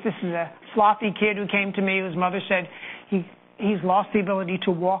case. This is a floppy kid who came to me whose mother said he's lost the ability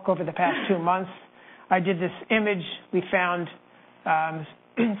to walk over the past 2 months. I did this image. We found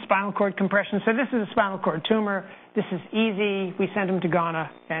spinal cord compression. So this is a spinal cord tumor. This is easy. We sent him to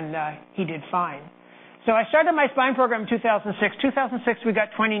Ghana, and he did fine. So I started my spine program in 2006. 2006, we got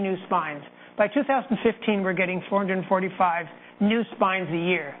 20 new spines. By 2015, we're getting 445 new spines a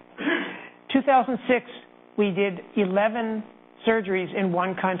year. 2006, we did 11 surgeries in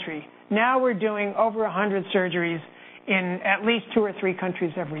one country. Now we're doing over 100 surgeries in at least 2 or 3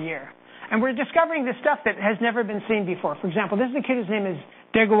 countries every year. And we're discovering this stuff that has never been seen before. For example, this is a kid whose name is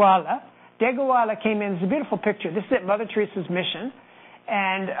Degawala. Degawala came in. It's a beautiful picture. This is at Mother Teresa's mission.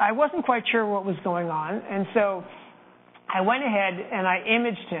 And I wasn't quite sure what was going on. And so I went ahead and I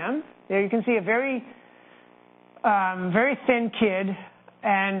imaged him. There you can see a very, very thin kid.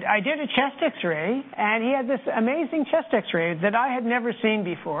 And I did a chest X-ray, and he had this amazing chest X-ray that I had never seen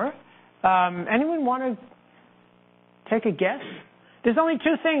before. Anyone want to take a guess? There's only 2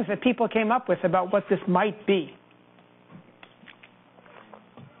 things that people came up with about what this might be.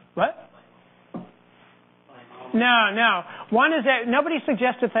 What? No. One is that nobody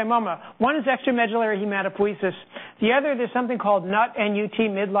suggested thymoma. One is extramedullary hematopoiesis. The other, there's something called NUT, NUT,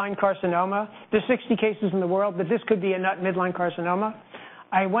 midline carcinoma. There's 60 cases in the world, but this could be a NUT midline carcinoma.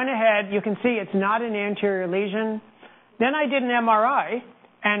 I went ahead. You can see it's not an anterior lesion. Then I did an MRI,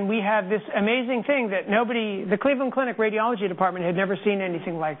 and we have this amazing thing that the Cleveland Clinic Radiology Department had never seen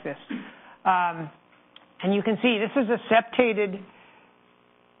anything like this. And you can see this is a septated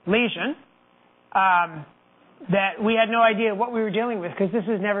lesion that we had no idea what we were dealing with because this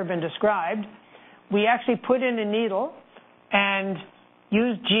has never been described. We actually put in a needle and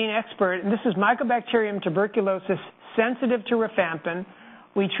used GeneXpert, and this is Mycobacterium tuberculosis sensitive to rifampin.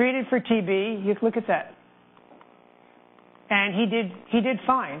 We treated for TB. You can look at that. And he did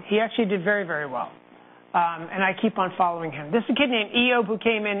fine. He actually did very, very well. And I keep on following him. This is a kid named Eob who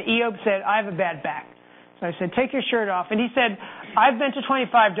came in. Eob said, I have a bad back. So I said, take your shirt off. And he said, I've been to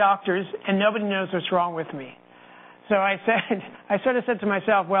 25 doctors, and nobody knows what's wrong with me. So I sort of said to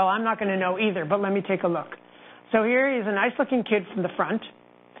myself, well, I'm not going to know either, but let me take a look. So here he is, a nice-looking kid from the front.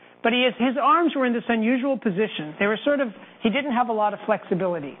 But his arms were in this unusual position. They were he didn't have a lot of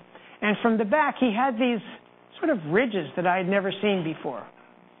flexibility. And from the back, he had these sort of ridges that I had never seen before.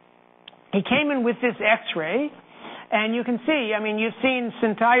 He came in with this X-ray, and you can see, you've seen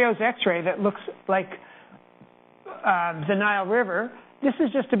Cintayo's X-ray that looks like the Nile River. This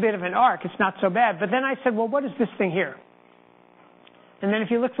is just a bit of an arc. It's not so bad. But then I said, well, what is this thing here? And then if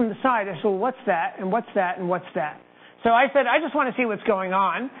you look from the side, I said, well, what's that, and what's that, and what's that? So I said, I just want to see what's going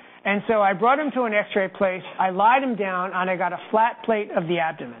on. And so I brought him to an X-ray place. I lied him down, and I got a flat plate of the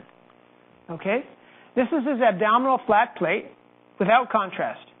abdomen. Okay? This is his abdominal flat plate without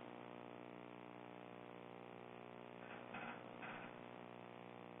contrast.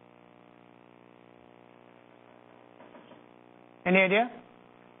 Any idea?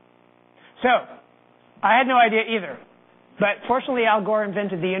 So, I had no idea either. But fortunately, Al Gore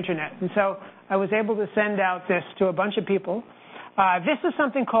invented the internet. And so I was able to send out this to a bunch of people. This is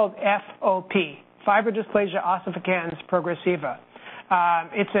something called FOP, fibrodysplasia ossificans progressiva.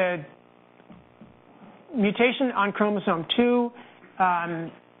 It's a mutation on chromosome 2.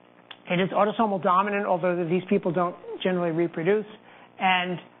 It is autosomal dominant, although these people don't generally reproduce.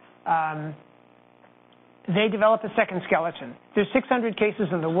 And they develop a second skeleton. There's 600 cases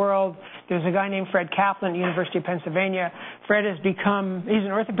in the world. There's a guy named Fred Kaplan at the University of Pennsylvania. Fred he's an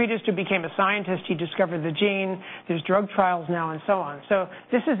orthopedist who became a scientist. He discovered the gene. There's drug trials now and so on. So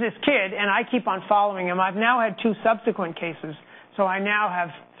this is this kid, and I keep on following him. I've now had 2 subsequent cases, so I now have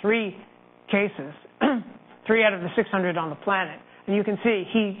 3 cases, 3 out of the 600 on the planet. And you can see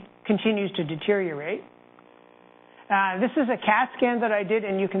he continues to deteriorate. This is a CAT scan that I did,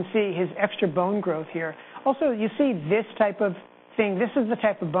 and you can see his extra bone growth here. Also, you see this type of thing. This is the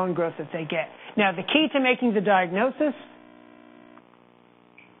type of bone growth that they get. Now, the key to making the diagnosis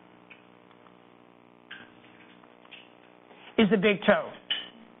is the big toe.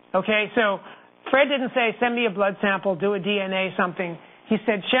 Okay, so Fred didn't say, send me a blood sample, do a DNA, something. He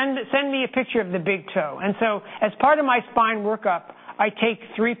said, send me a picture of the big toe. And so as part of my spine workup, I take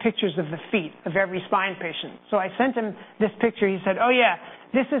 3 pictures of the feet of every spine patient. So I sent him this picture. He said, oh, yeah,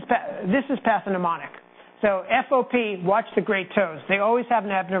 this is pathognomonic. So FOP, watch the great toes. They always have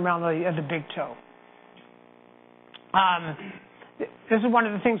an abnormality of the big toe. This is one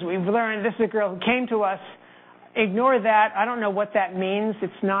of the things we've learned. This is a girl who came to us. Ignore that. I don't know what that means.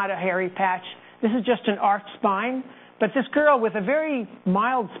 It's not a hairy patch. This is just an arched spine. But this girl with a very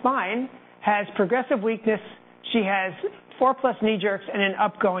mild spine has progressive weakness. She has 4+ knee jerks and an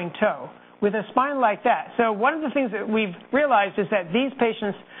upgoing toe with a spine like that. So one of the things that we've realized is that these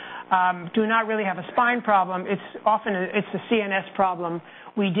patients do not really have a spine problem. It's often it's a CNS problem.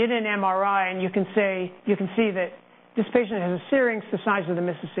 We did an MRI, and you can see that this patient has a syrinx the size of the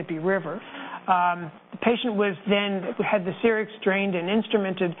Mississippi River. The patient had the syrinx drained and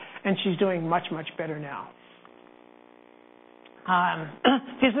instrumented, and she's doing much, much better now.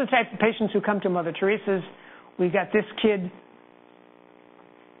 These are the type of patients who come to Mother Teresa's. We got this kid.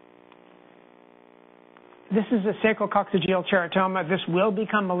 This is a sacrococcygeal teratoma. This will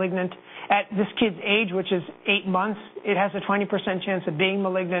become malignant. At this kid's age, which is 8 months, it has a 20% chance of being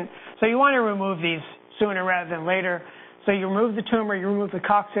malignant. So you want to remove these sooner rather than later. So you remove the tumor, you remove the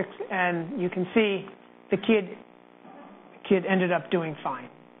coccyx, and you can see the kid ended up doing fine.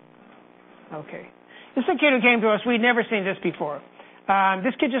 Okay. This is a kid who came to us. We'd never seen this before.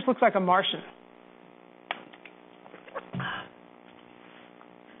 This kid just looks like a Martian.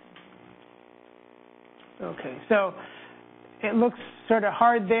 Okay, so it looks sort of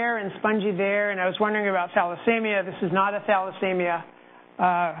hard there and spongy there, and I was wondering about thalassemia. This is not a thalassemia.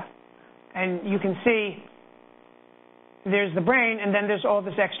 And you can see there's the brain, and then there's all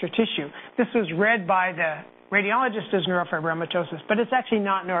this extra tissue. This was read by the radiologist as neurofibromatosis, but it's actually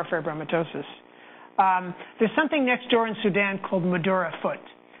not neurofibromatosis. There's something next door in Sudan called Madura foot.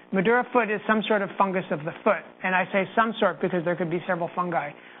 Madura foot is some sort of fungus of the foot, and I say some sort because there could be several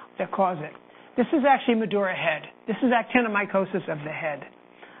fungi that cause it. This is actually Madura head. This is actinomycosis of the head.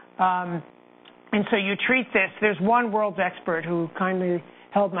 And so you treat this. There's one world's expert who kindly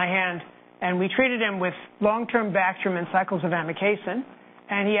held my hand, and we treated him with long-term Bactrim and cycles of amikacin,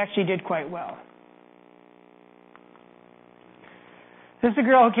 and he actually did quite well. This is a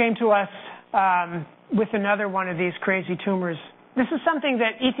girl who came to us with another one of these crazy tumors. This is something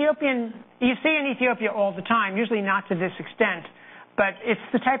that you see in Ethiopia all the time, usually not to this extent, but it's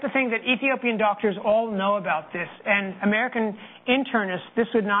the type of thing that Ethiopian doctors all know about this, and American internists,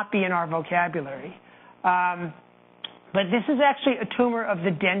 this would not be in our vocabulary. But this is actually a tumor of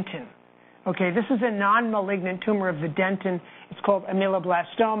the dentin. Okay, this is a non-malignant tumor of the dentin. It's called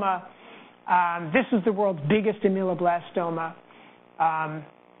ameloblastoma. This is the world's biggest ameloblastoma.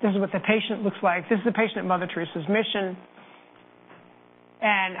 This is what the patient looks like. This is the patient at Mother Teresa's Mission.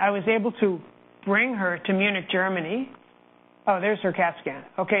 And I was able to bring her to Munich, Germany. Oh, there's her CAT scan.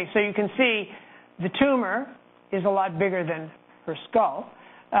 Okay, so you can see the tumor is a lot bigger than her skull.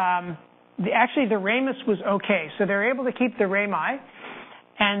 Actually, the ramus was okay. So they're able to keep the rami,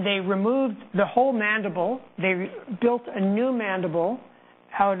 and they removed the whole mandible. They built a new mandible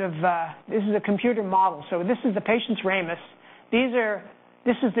out of, this is a computer model. So this is the patient's ramus.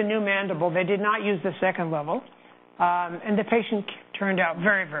 This is the new mandible. They did not use the second level. And the patient turned out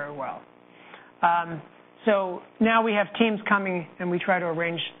very, very well. So now we have teams coming, and we try to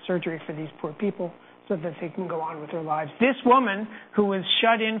arrange surgery for these poor people so that they can go on with their lives. This woman, who was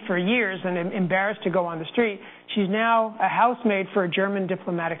shut in for years and embarrassed to go on the street, she's now a housemaid for a German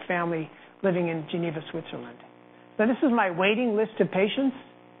diplomatic family living in Geneva, Switzerland. So this is my waiting list of patients.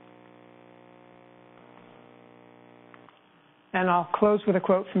 And I'll close with a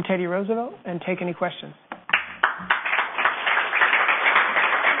quote from Teddy Roosevelt and take any questions.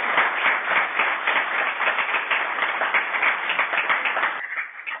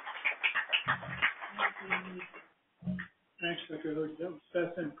 Thanks, Dr. Hodes. That was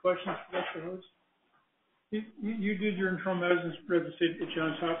fascinating. Questions for Dr. Hodes? You did your internal medicine residency at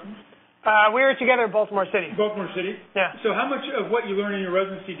Johns Hopkins? We were together at Baltimore City. Baltimore City? Yeah. So how much of what you learned in your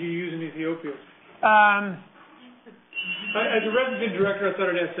residency do you use in Ethiopia? As a residency director, I thought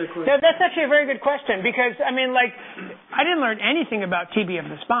I'd ask that question. Yeah, that's actually a very good question because, I mean, like, I didn't learn anything about TB of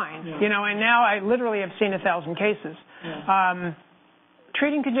the spine, you know, and now I literally have seen 1,000 cases. Yeah.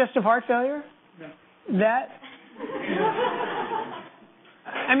 Treating congestive heart failure,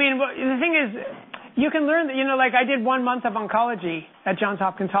 I mean, the thing is, you can learn that, you know, like I did 1 month of oncology at Johns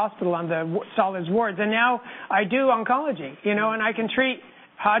Hopkins Hospital on the solids wards, and now I do oncology, you know, and I can treat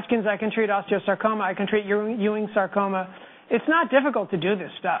Hodgkin's, I can treat osteosarcoma, I can treat Ewing sarcoma. It's not difficult to do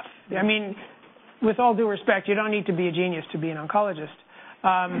this stuff. I mean, with all due respect, you don't need to be a genius to be an oncologist.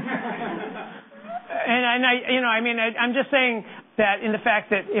 And I, you know, I mean, I'm just saying that in the fact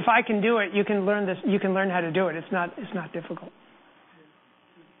that if I can do it, you can learn this. You can learn how to do it. It's not difficult.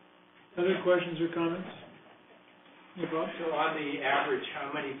 Other questions or comments? So on the average,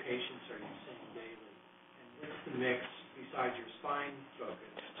 how many patients are you seeing daily? And What's the mix besides your spine focus?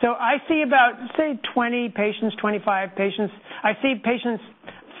 So I see about, say, 20 patients, 25 patients. I see patients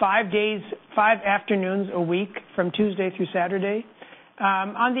 5 afternoons a week from Tuesday through Saturday.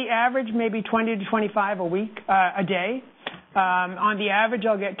 On the average, maybe 20 to 25 a day. On the average,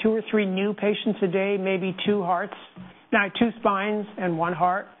 I'll get 2 or 3 new patients a day, maybe 2 spines and 1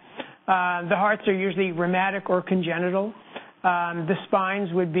 heart. The hearts are usually rheumatic or congenital. The spines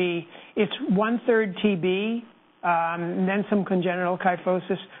would be, it's 1/3 TB, and then some congenital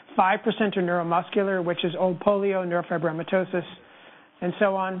kyphosis, 5% are neuromuscular, which is old polio, neurofibromatosis, and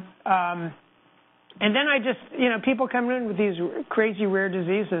so on. And then people come in with these crazy rare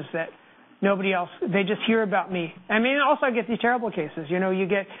diseases that nobody else, they just hear about me. I mean, also I get these terrible cases. You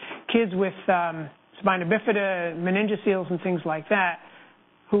get kids with spina bifida, meningoceles, and things like that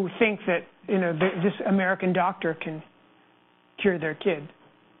who think that, this American doctor can cure their kid.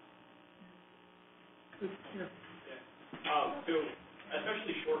 So,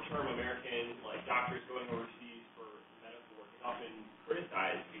 especially short-term American, doctors going overseas for medical work is often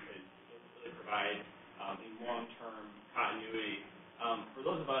criticized because it doesn't really provide a long-term continuity. For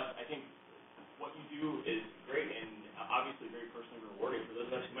those of us, I think what you do is great and obviously very personally rewarding. For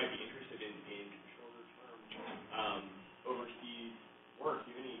those of us who might be interested in shorter-term overseas work,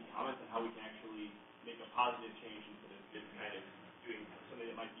 do you have any comments on how we can actually make a positive change instead of just kind of doing something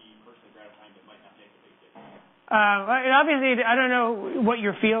that might be personally gratifying but might not make a big difference? Obviously, I don't know what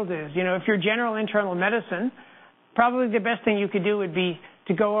your field is. If you're general internal medicine, probably the best thing you could do would be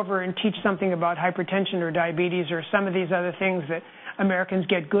to go over and teach something about hypertension or diabetes or some of these other things that Americans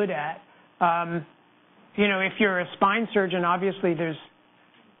get good at. If you're a spine surgeon, obviously there's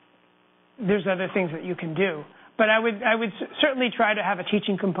other things that you can do. But I would certainly try to have a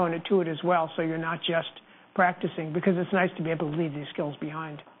teaching component to it as well, so you're not just practicing, because it's nice to be able to leave these skills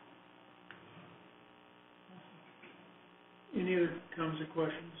behind. Any other comments or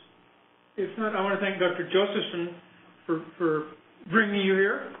questions? If not, I want to thank Dr. Josephson for bringing you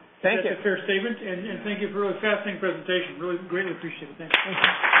here. Thank you. That's a fair statement, and thank you for a really fascinating presentation. Really greatly appreciate it. Thank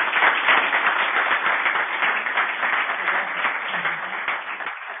you.